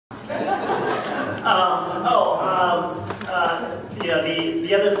You know,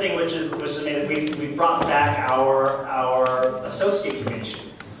 the other thing which is amazing, we brought back our associate commission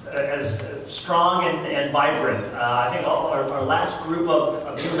as strong and vibrant. I think our last group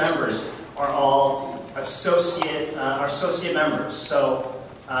of new members are all associate members. So.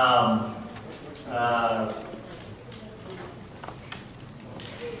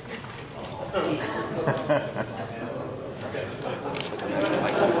 Put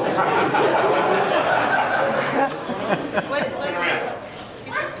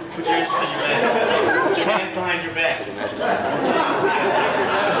your hands behind your back.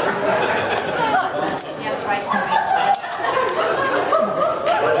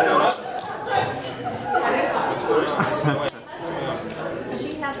 She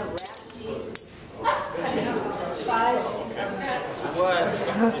has a rap sheet.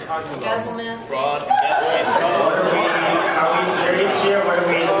 Embezzlement. Fraud, embezzlement. Are we serious here? What are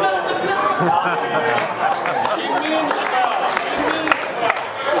we?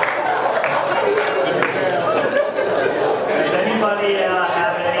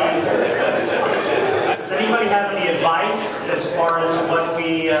 Does anybody have any advice as far as what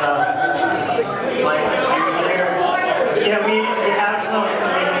we like do here? Yeah, we have some.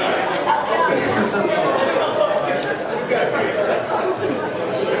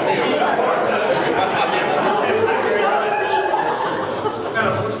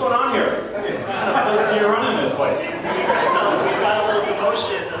 What's going on here? You're running this place. We've got a little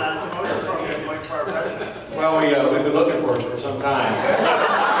demotion program going for our president. Well, we've been looking for it for some time.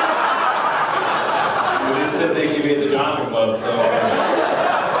 We just didn't think she'd be at the Johnson Club, so.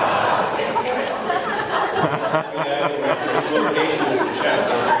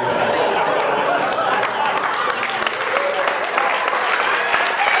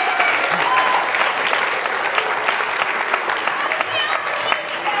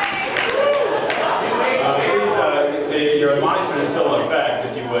 Your admonishment is still in effect,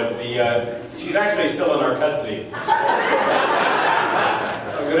 if you would. She's actually still in our custody.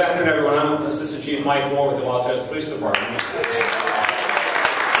 Good afternoon, everyone. I'm Assistant Chief Mike Moore with the Los Angeles Police Department.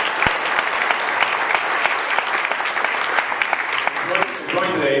 I'm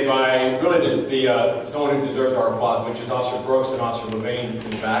joined today by really someone who deserves our applause, which is Officer Brooks and Officer Levine in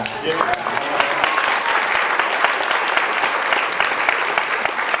the back.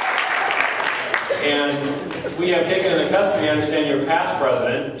 And we have taken into custody, I understand, your past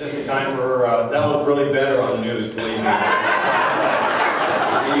president, just in time for, that looked really better on the news, believe me.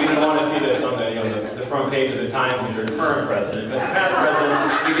 You didn't want to see this on the front page of the Times as your current president. But the past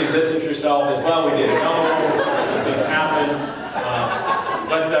president, you can distance yourself as well. We didn't know. These things happen.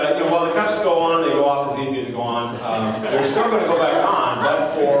 While the cuffs go on, they go off as easy as they go on. They're still going to go back on,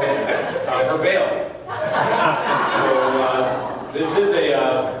 but for her bail. So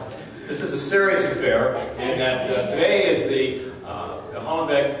this is a serious affair, in that today is the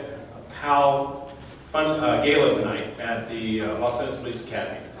Hollenbeck Powell Gala tonight at the Los Angeles Police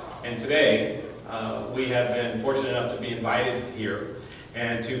Academy. And today, we have been fortunate enough to be invited here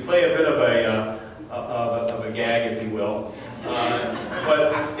and to play a bit of a gag, if you will.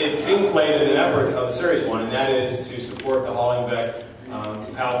 But it's being played in an effort of a serious one, and that is to support the Hollenbeck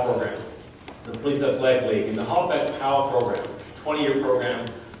Powell program, the Police Athletic League. And the Hollenbeck Powell program, 20-year program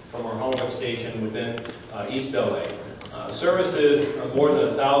from our Hollenbeck station within East LA, services more than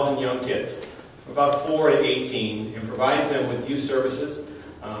 1,000 young kids, about 4 to 18, and provides them with youth services.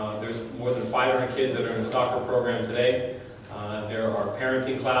 There's more than 500 kids that are in the soccer program today. There are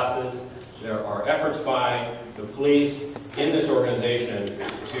parenting classes. There are efforts by the police in this organization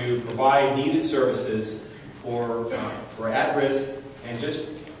to provide needed services for at-risk and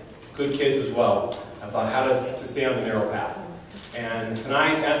just good kids as well, about how to stay on the narrow path. And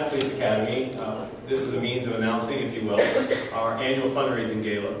tonight at the Police Academy, this is a means of announcing, if you will, our annual fundraising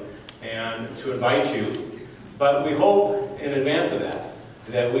gala, and to invite you. But we hope, in advance of that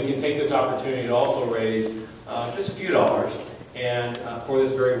we can take this opportunity to also raise just a few dollars and for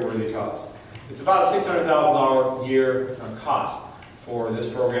this very worthy cause. It's about a $600,000 a year cost for this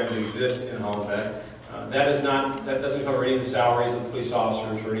program to exist in Hollenbeck. That doesn't cover any of the salaries of the police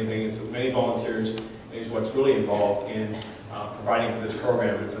officers or anything. It's many volunteers is what's really involved in providing for this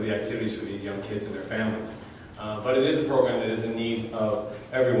program and for the activities for these young kids and their families. But it is a program that is in need of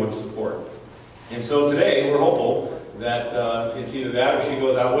everyone's support. And so today we're hopeful that it's either that or she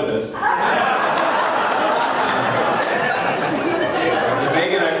goes out with us.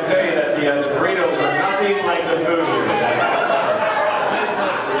 Megan, I can tell you that the burritos are nothing like the food here.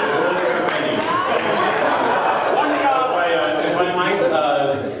 If I might,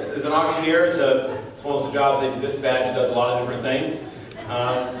 as an auctioneer, it's one of those jobs that this badge does a lot of different things.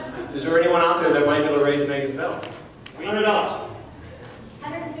 Is there anyone out there that might be able to raise Megan's bell? $100.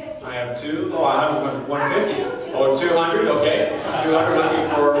 I have two. Oh, I have 150. Oh, 200. Okay. 200 looking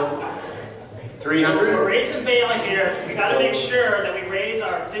for 300. We're raising bail here. We got to make sure that we raise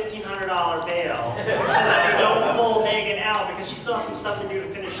our $1,500 bail so that we don't pull Megan out because she still has some stuff to do to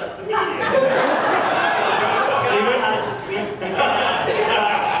finish up the meeting.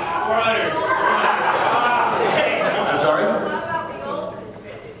 I'm sorry?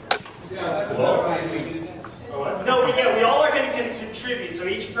 No, we all are going to contribute. So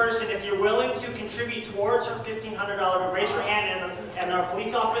each person, if you're willing to contribute towards her $1,500, raise your hand, and our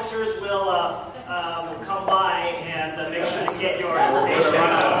police officers will come by and make sure to get your information.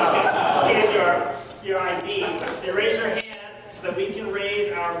 Scan your ID. They raise their hand so that we can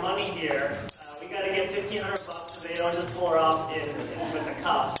raise our money here. We got to get $1,500 so they don't just pull her off with the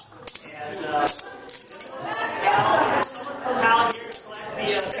cuffs. And Pal here to collect the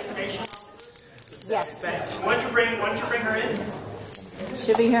information. Yes. Why don't you bring her in?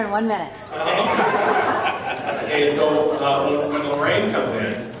 She'll be here in 1 minute. Okay, so when Lorraine comes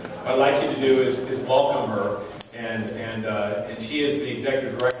in, what I'd like you to do is welcome her, and she is the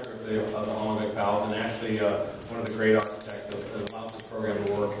executive director of the Hollenbeck Pals, and actually one of the great architects that allows this program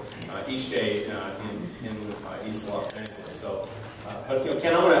to work each day in East Los Angeles. So, but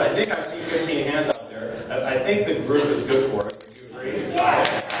Ken, I think I see 15 hands out there. I think the group is good for it. Do you agree? Yeah.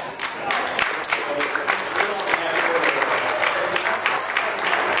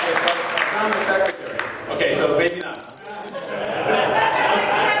 I'm the secretary. Okay, so maybe not.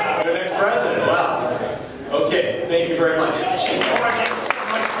 The next president. Wow. Okay, thank you very much. See,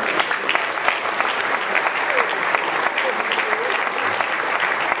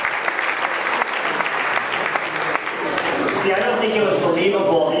 I don't think it was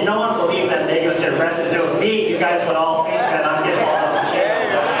believable. You don't want to believe that Megan was arrested. If it was me, you guys would all think that I'm getting hauled up to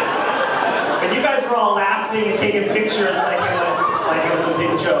jail. But you guys were all laughing and taking pictures like it was a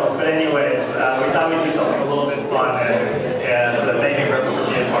big joke. But anyways, we thought we'd do something a little bit fun, and thank you for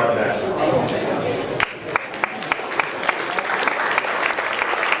being part of that.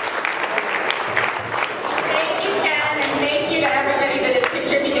 Thank you, Ken, and thank you to everybody that is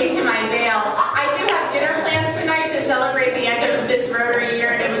contributing to my bail. I do have dinner plans tonight to celebrate the end of this Rotary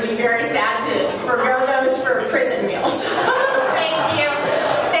year, and it would be very sad to forgo those for prison meals. Thank you.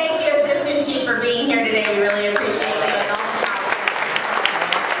 Thank you, Assistant Chief, for being here today. We really appreciate you.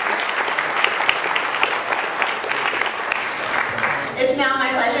 It's now my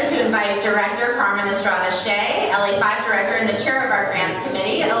pleasure to invite Director Carmen Estrada Shea, LA5 Director and the Chair of our Grants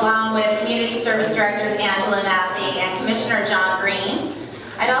Committee, along with Community Service Directors Angela Mazzi and Commissioner John Green.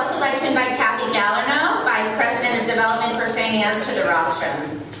 I'd also like to invite Kathy Gallerno, Vice President of Development for St. Anne's, to the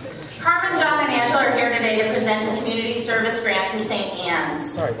rostrum. Carmen, John, and Angela are here today to present a community service grant to St.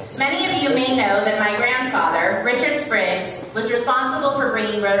 Anne's. Many of you may know that my grandfather, Richard Spriggs, was responsible for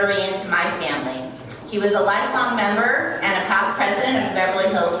bringing Rotary into my family. He was a lifelong member and a past president of the Beverly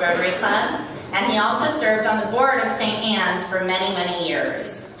Hills Rotary Club, and he also served on the board of St. Anne's for many, many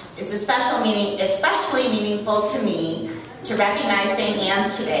years. It's especially meaningful to me to recognize St.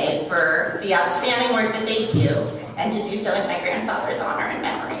 Anne's today for the outstanding work that they do, and to do so in my grandfather's honor and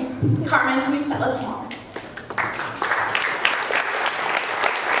memory. Carmen, please tell us more.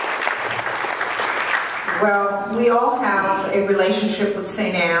 Well, we all have a relationship with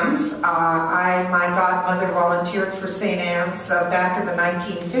St. Anne's. My godmother volunteered for St. Anne's back in the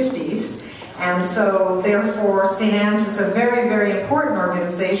 1950s, and so therefore St. Anne's is a very, very important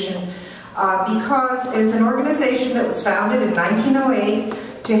organization because it's an organization that was founded in 1908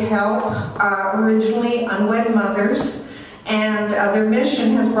 to help originally unwed mothers. And their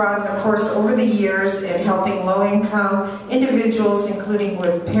mission has broadened, of course, over the years in helping low-income individuals, including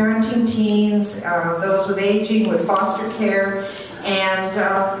with parenting teens, those with aging, with foster care. And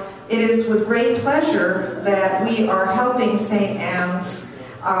it is with great pleasure that we are helping St. Anne's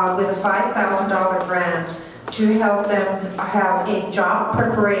with a $5,000 grant to help them have a job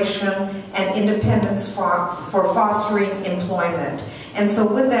preparation and independence for fostering employment. And so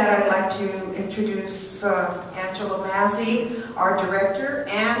with that, I'd like to introduce Angela Mazzi, our director,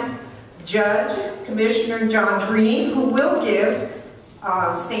 and Judge Commissioner John Green, who will give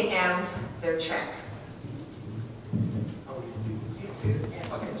St. Anne's their check.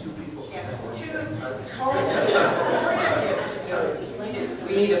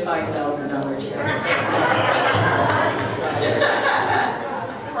 We need a $5,000 check.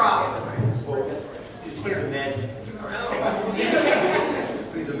 Please imagine.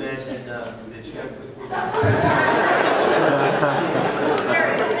 Please imagine the check.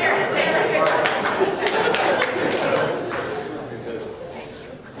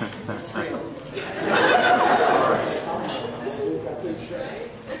 Please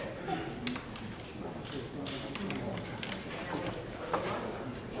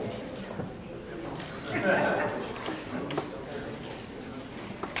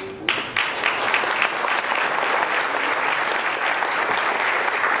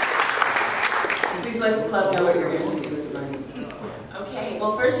let the club know what you're going to do with the money. Okay,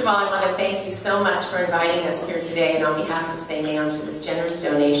 well, first of all, I want to thank you so much for inviting us here today and on behalf of St. Anne's for this generous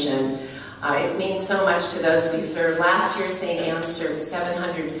donation. It means so much to those we serve. Last year, St. Anne's served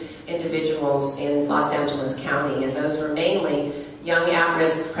 700 individuals in Los Angeles County, and those were mainly young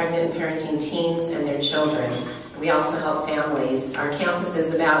at-risk pregnant and parenting teens and their children. We also help families. Our campus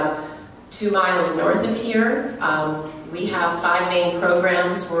is about 2 miles north of here. We have 5 main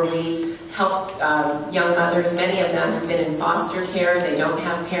programs where we help young mothers. Many of them have been in foster care. They don't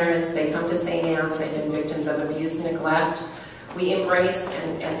have parents. They come to St. Anne's. They've been victims of abuse and neglect. We embrace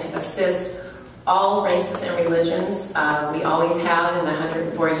and assist all races and religions. We always have in the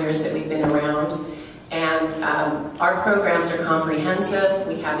 104 years that we've been around. And our programs are comprehensive.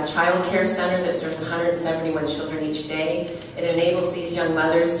 We have a child care center that serves 171 children each day. It enables these young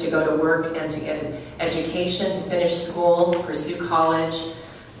mothers to go to work and to get an education, to finish school, pursue college,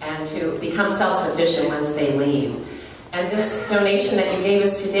 and to become self-sufficient once they leave. And this donation that you gave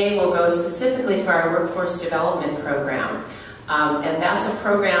us today will go specifically for our workforce development program. And that's a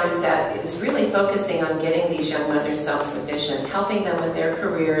program that is really focusing on getting these young mothers self-sufficient, helping them with their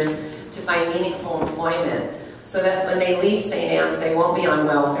careers to find meaningful employment, so that when they leave St. Anne's, they won't be on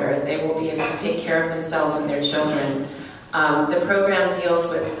welfare. They will be able to take care of themselves and their children. The program deals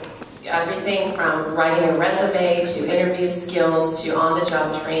with everything from writing a resume to interview skills to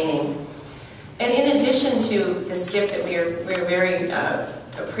on-the-job training. And in addition to this gift that we're very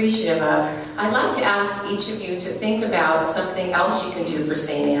appreciative of, I'd like to ask each of you to think about something else you can do for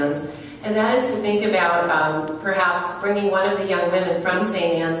St. Anne's. And that is to think about perhaps bringing one of the young women from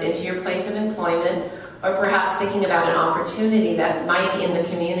St. Anne's into your place of employment, or perhaps thinking about an opportunity that might be in the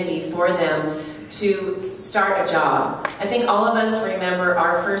community for them to start a job. I think all of us remember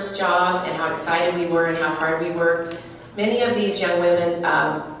our first job and how excited we were and how hard we worked. Many of these young women,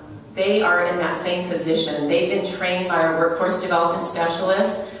 they are in that same position. They've been trained by our workforce development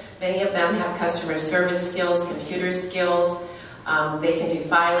specialists. Many of them have customer service skills, computer skills. They can do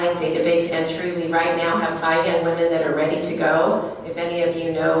filing, database entry. We right now have 5 young women that are ready to go. If any of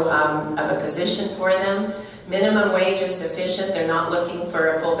you know of a position for them, minimum wage is sufficient. They're not looking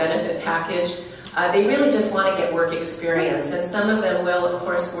for a full benefit package. They really just want to get work experience. And some of them will, of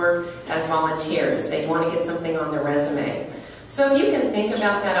course, work as volunteers. They want to get something on their resume. So if you can think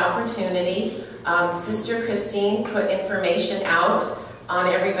about that opportunity, Sister Christine put information out on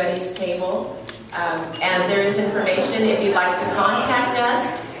everybody's table. And there is information if you'd like to contact us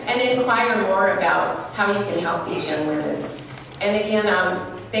and inquire more about how you can help these young women. And again,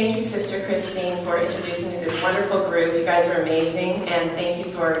 thank you, Sister Christine, for introducing me to this wonderful group. You guys are amazing, and thank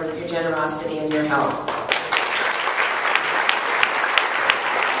you for your generosity and your help.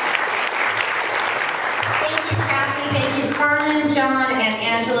 Thank you, Kathy. Thank you, Carmen, John, and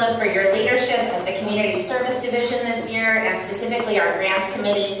Angela for your leadership of the Community Service Division this year, and specifically our Grants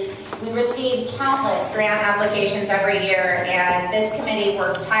Committee. We receive countless grant applications every year, and this committee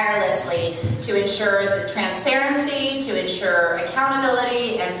works tirelessly to ensure the transparency, to ensure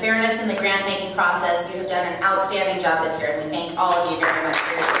accountability and fairness in the grant-making process. You have done an outstanding job this year, and we thank all of you very much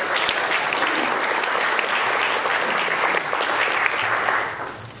for your service.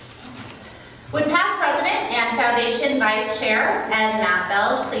 Would past President and Foundation Vice Chair Ed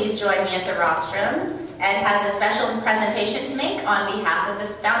Matheld please join me at the rostrum? Ed has a special presentation to make on behalf of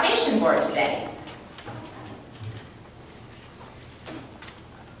the Foundation Board today.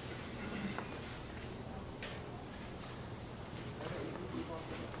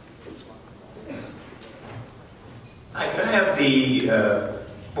 Hi, can I have the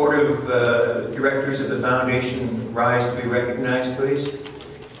Board of Directors of the Foundation rise to be recognized, please?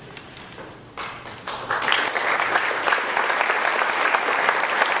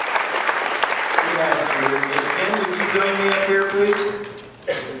 Join me up here, please.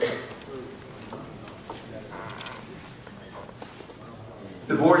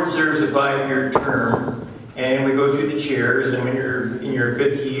 The board serves a 5-year term, and we go through the chairs, and when you're in your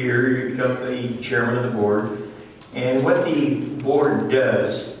 5th year, you become the chairman of the board. And what the board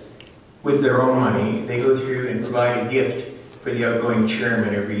does with their own money, they go through and provide a gift for the outgoing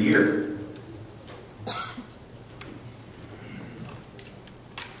chairman every year.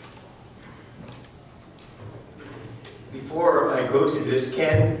 Before I go through this,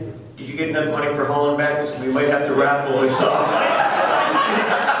 Ken, did you get enough money for hauling back? Because we might have to raffle this off.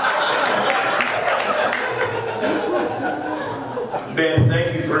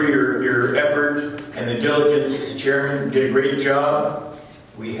 diligence as chairman. Did a great job.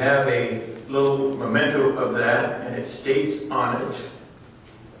 We have a little memento of that, and it states on it,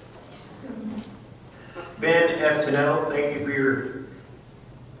 Ben F. Tonell, thank you for your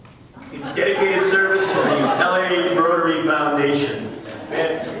dedicated service to the LA Rotary Foundation.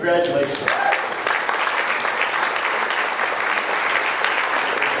 Ben, congratulations.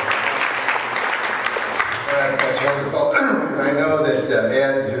 That's wonderful. I know that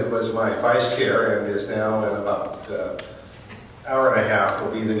Ed, who was my vice chair and is now in about an hour and a half,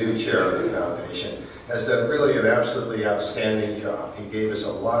 will be the new chair of the foundation, has done really an absolutely outstanding job. He gave us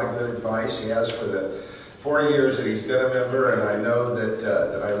a lot of good advice. He has for the 4 years that he's been a member, and I know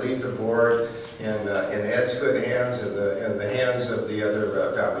that I leave the board in Ed's good hands and the hands of the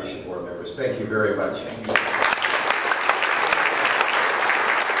other foundation board members. Thank you very much.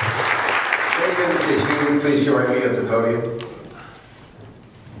 Megan, could you please join me at the podium?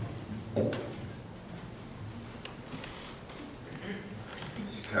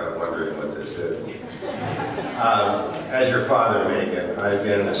 Just kind of wondering what this is. As your father, Megan, I've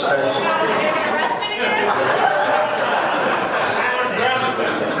been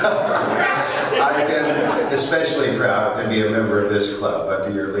especially proud to be a member of this club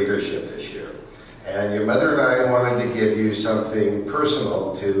under your leadership this year. And your mother and I wanted to give you something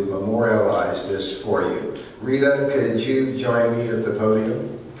personal to memorialize this for you. Rita, could you join me at the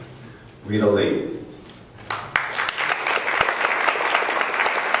podium? Rita Lee.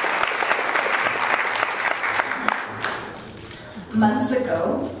 Months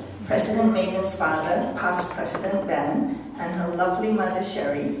ago, President Megan's father, past President Ben, and her lovely mother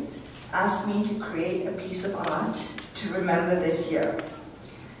Sherry asked me to create a piece of art to remember this year.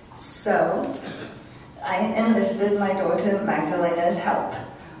 So, I enlisted my daughter Magdalena's help,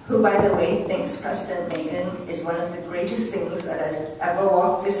 who, by the way, thinks President Megan is one of the greatest things that has ever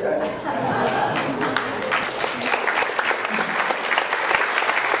walked this earth.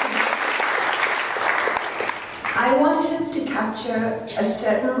 I wanted to capture a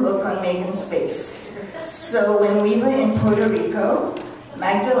certain look on Megan's face. So when we were in Puerto Rico,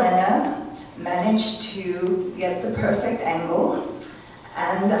 Magdalena managed to get the perfect angle,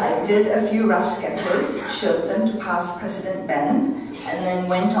 and I did a few rough sketches, showed them to past President Ben, and then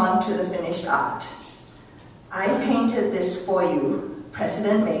went on to the finished art. I painted this for you,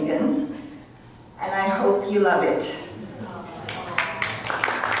 President Megan, and I hope you love it.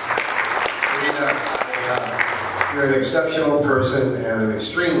 You're an exceptional person and an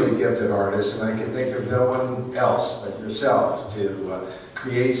extremely gifted artist, and I can think of no one else but yourself to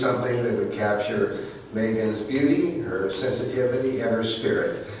create something that would capture Megan's beauty, her sensitivity, and her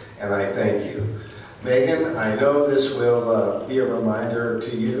spirit, and I thank you. Megan, I know this will be a reminder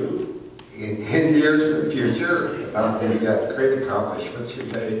to you in years in the future about the great accomplishments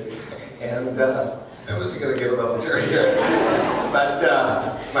you've made, and I was going to get a little teary here. But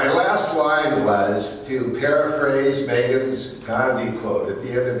my last line was to paraphrase Megan's Gandhi quote at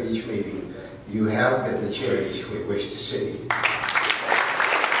the end of each meeting: "You have been the change we wish to see."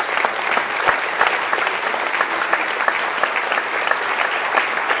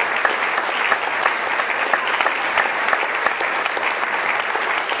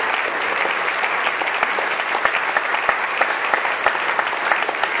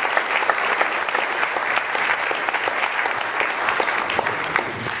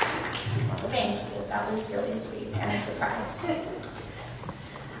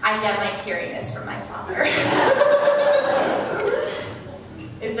 I get my teariness from my father.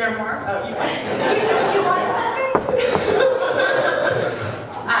 Is there more? Oh, you want something?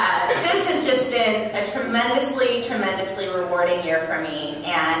 This has just been a tremendously rewarding year for me,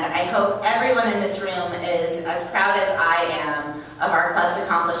 and I hope everyone in this room is as proud as I am of our club's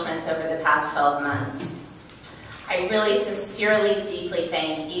accomplishments over the past 12 months. I really sincerely, deeply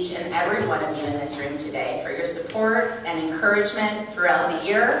thank each and every one of you in this room today for your support and encouragement throughout the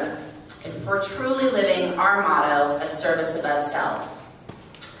year, and for truly living our motto of service above self.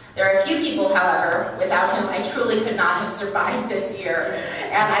 There are a few people, however, without whom I truly could not have survived this year,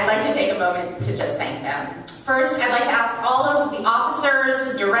 and I'd like to take a moment to just thank them. First, I'd like to ask all of the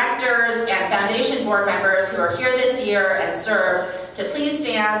officers, directors, and foundation board members who are here this year and served to please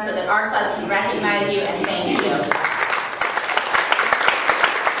stand so that our club can recognize you and thank you.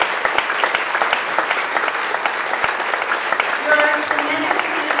 Your tremendous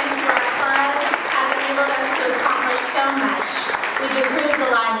commitment to our club has enabled us to accomplish so much. We've improved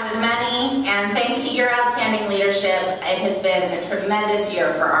the lives of many, and thanks to your outstanding leadership, it has been a tremendous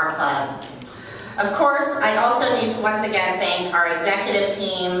year for our club. Of course, I also need to once again thank our executive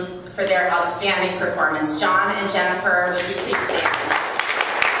team for their outstanding performance. John and Jennifer, would you please stand?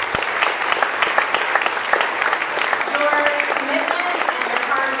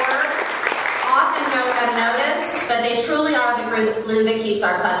 glue that keeps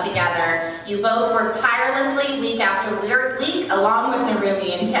our club together. You both work tirelessly week after week, along with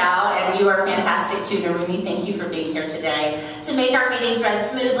Narumi and Tao, and you are fantastic too, Narumi. Thank you for being here today, to make our meetings run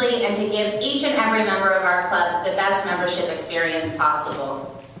smoothly and to give each and every member of our club the best membership experience possible.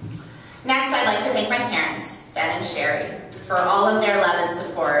 Next, I'd like to thank my parents, Ben and Sherry, for all of their love and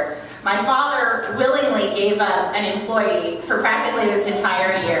support. My father willingly gave up an employee for practically this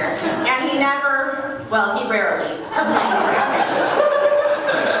entire year, and he never, well, he rarely complained about it.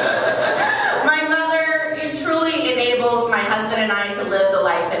 My mother truly enables my husband and I to live the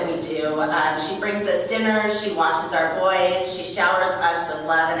life that we do. She brings us dinners, she watches our boys, she showers us with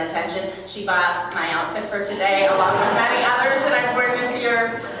love and attention. She bought my outfit for today, along with many others that I've worn this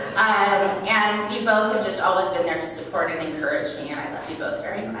year. And you both have just always been there to support and encourage me, and I love you both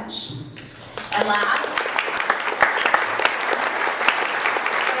very much. And last,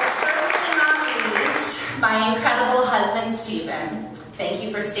 but certainly not least, my incredible husband, Stephen. Thank you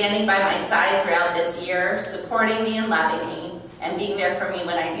for standing by my side throughout this year, supporting me and loving me, and being there for me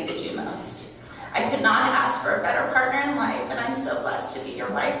when I needed you most. I could not ask for a better partner in life, and I'm so blessed to be your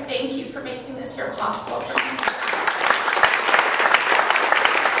wife. Thank you for making this year possible for me.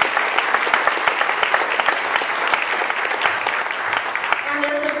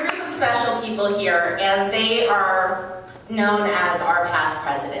 Special people here, and they are known as our past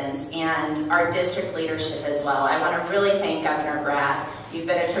presidents and our district leadership as well. I want to really thank Governor Bratt. You've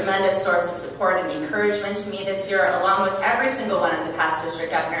been a tremendous source of support and encouragement to me this year, along with every single one of the past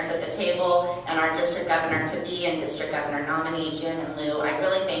district governors at the table, and our district governor-to-be and district governor nominee, Jim and Lou. I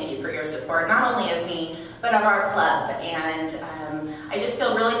really thank you for your support, not only of me, but of our club. And I just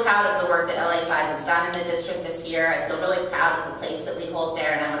feel really proud of the work that LA5 has done in the district this year. I feel really proud of the place that we hold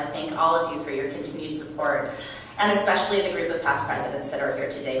there, and I want to thank all of you for your continued support, and especially the group of past presidents that are here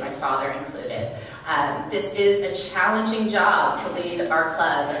today, my father included. This is a challenging job to lead our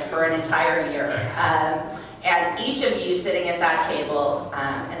club for an entire year. And each of you sitting at that table,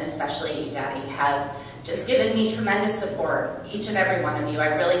 and especially you, Daddy, have just given me tremendous support, each and every one of you.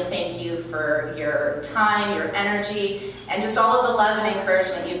 I really thank you for your time, your energy, and just all of the love and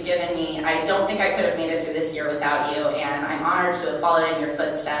encouragement you've given me. I don't think I could have made it through this year without you, and I'm honored to have followed in your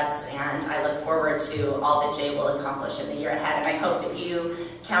footsteps, and I look forward to all that Jay will accomplish in the year ahead. And I hope that you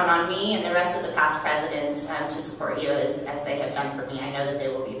count on me and the rest of the past presidents to support you as they have done for me. I know that they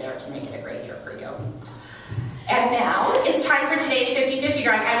will be there to make it a great year for you. And now, it's time for today's 50-50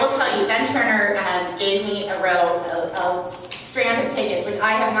 drawing. I will tell you, Ben Turner gave me a strand of tickets, which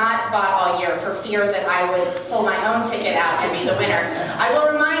I have not bought all year for fear that I would pull my own ticket out and be the winner. I will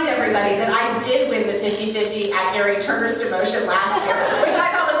remind everybody that I did win the 50-50 at Gary Turner's Demotion last year, which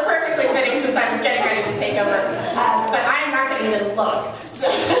I thought was perfectly fitting since I was getting ready to take over. But I am not going to even look, so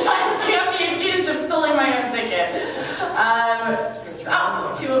I can't be accused of pulling my own ticket.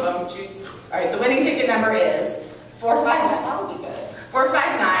 Two of them. All right, the winning ticket number is 459. That would be good.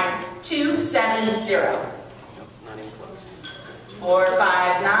 459270.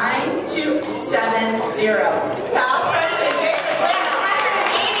 459270. Past President David wins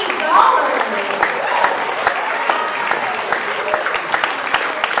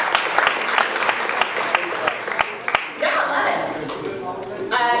 $180. Yeah, I love it.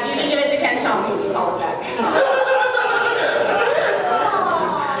 You can give it to Ken Chong. All of that.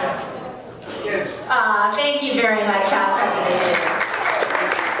 Thank you very much, Past President David.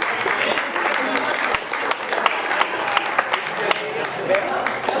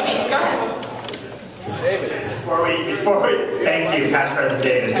 Okay, go ahead. Before we thank you, Past President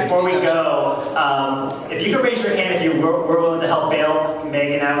David. Before we go, if you could raise your hand if we're willing to help bail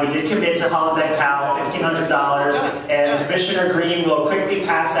Megan out. We did commit to Holodeck PAL $1,500, and Commissioner Green will quickly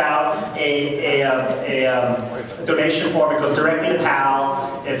pass out a donation form. It goes directly to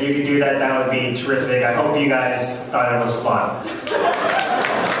PAL. If you could do that, that would be terrific. I hope you guys thought it was fun.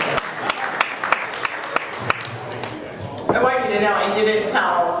 I want you to know I didn't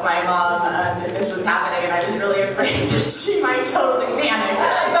tell my mom that this was happening, and I was really afraid that she might totally panic.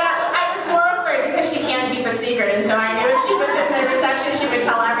 But I was more afraid because she can't keep a secret, and so I knew if she was in the reception, she would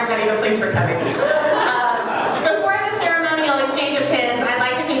tell everybody the police were coming. Before the ceremonial exchange of pins, I'd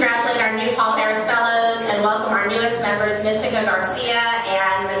like to congratulate our new Paul Harris Fellows and welcome our newest members, Mystica Garcia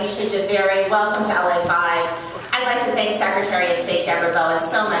and Manisha Javeri. Welcome to LA5. I'd like to thank Secretary of State Deborah Bowen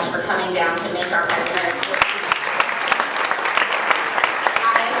so much for coming down to make our president.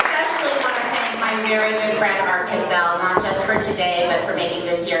 My very good friend Art Cassell, not just for today, but for making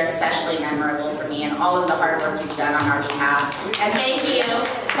this year especially memorable for me and all of the hard work you've done on our behalf. And thank you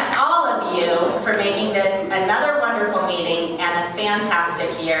to all of you for making this another wonderful meeting and a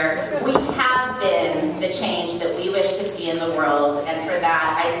fantastic year. We have been the the change that we wish to see in the world, and for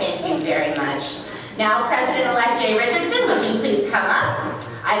that, I thank you very much. Now, President-elect Jay Richardson, would you please come up?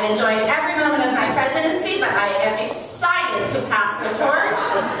 I've enjoyed every moment of my presidency, but I am excited to pass the torch.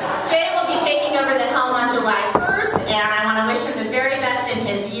 Jay will be taking over the helm on July 1st, and I want to wish him the very best in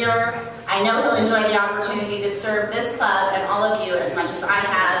his year. I know he'll enjoy the opportunity to serve this club and all of you as much as I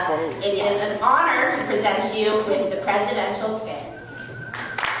have. It is an honor to present you with the presidential pin.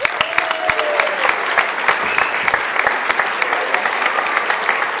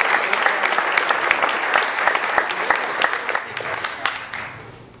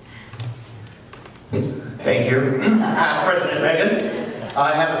 Thank you. Past President Megan,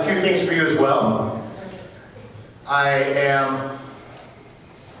 I have a few things for you as well. I am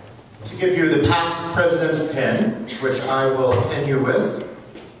to give you the past president's pin, which I will pin you with.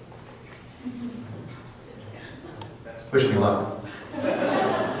 Wish me luck.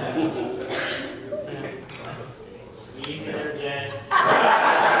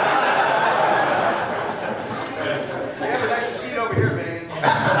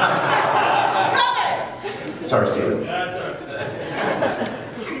 Sorry, Stephen.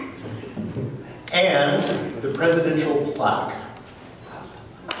 And the presidential plaque.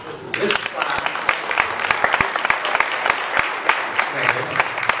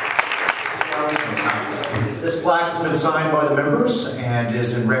 This plaque has been signed by the members and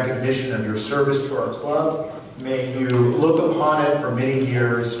is in recognition of your service to our club. May you look upon it for many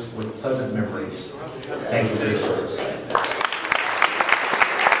years with pleasant memories. Thank you for your service.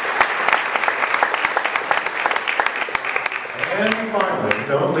 And finally,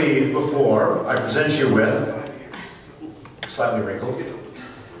 don't leave before I present you with, slightly wrinkled,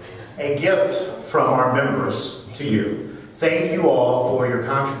 a gift from our members to you. Thank you all for your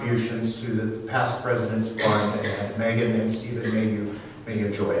contributions to the past President's Fund, and Megan and Stephen, may you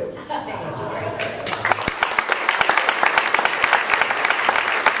enjoy it.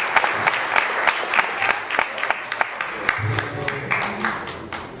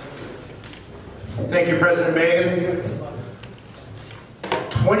 Thank you, President Megan.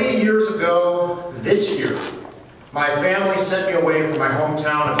 20 years ago this year, my family sent me away from my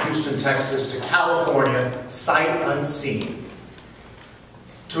hometown of Houston, Texas to California, sight unseen,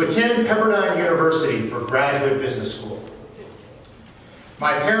 to attend Pepperdine University for graduate business school.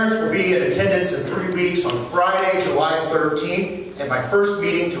 My parents will be in attendance in 3 weeks on Friday, July 13th, at my first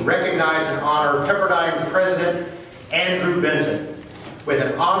meeting to recognize and honor Pepperdine President Andrew Benton with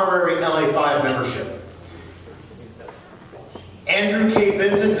an honorary LA5 membership. Andrew K.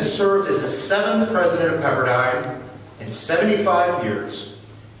 Benton has served as the 7th president of Pepperdine in 75 years.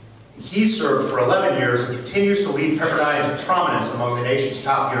 He served for 11 years and continues to lead Pepperdine to prominence among the nation's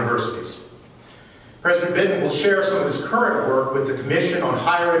top universities. President Benton will share some of his current work with the Commission on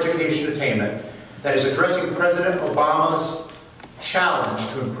Higher Education Attainment that is addressing President Obama's challenge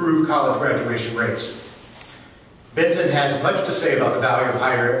to improve college graduation rates. Benton has much to say about the value of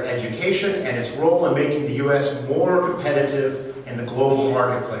higher education and its role in making the U.S. more competitive in the global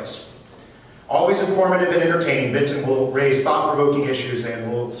marketplace. Always informative and entertaining, Benton will raise thought-provoking issues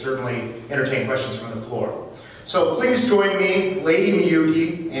and will certainly entertain questions from the floor. So please join me, Lady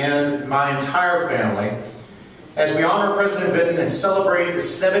Miyuki, and my entire family as we honor President Benton and celebrate the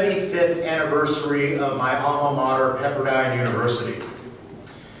 75th anniversary of my alma mater, Pepperdine University.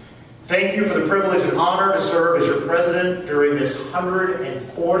 Thank you for the privilege and honor to serve as your president during this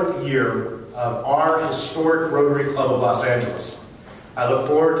 104th year of our historic Rotary Club of Los Angeles. I look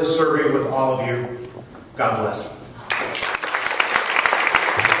forward to serving with all of you. God bless.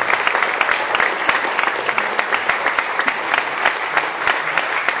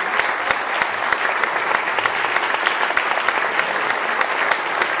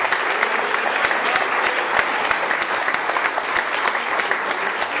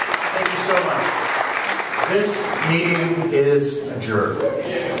 Thank you so much. This meeting is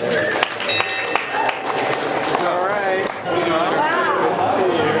adjourned.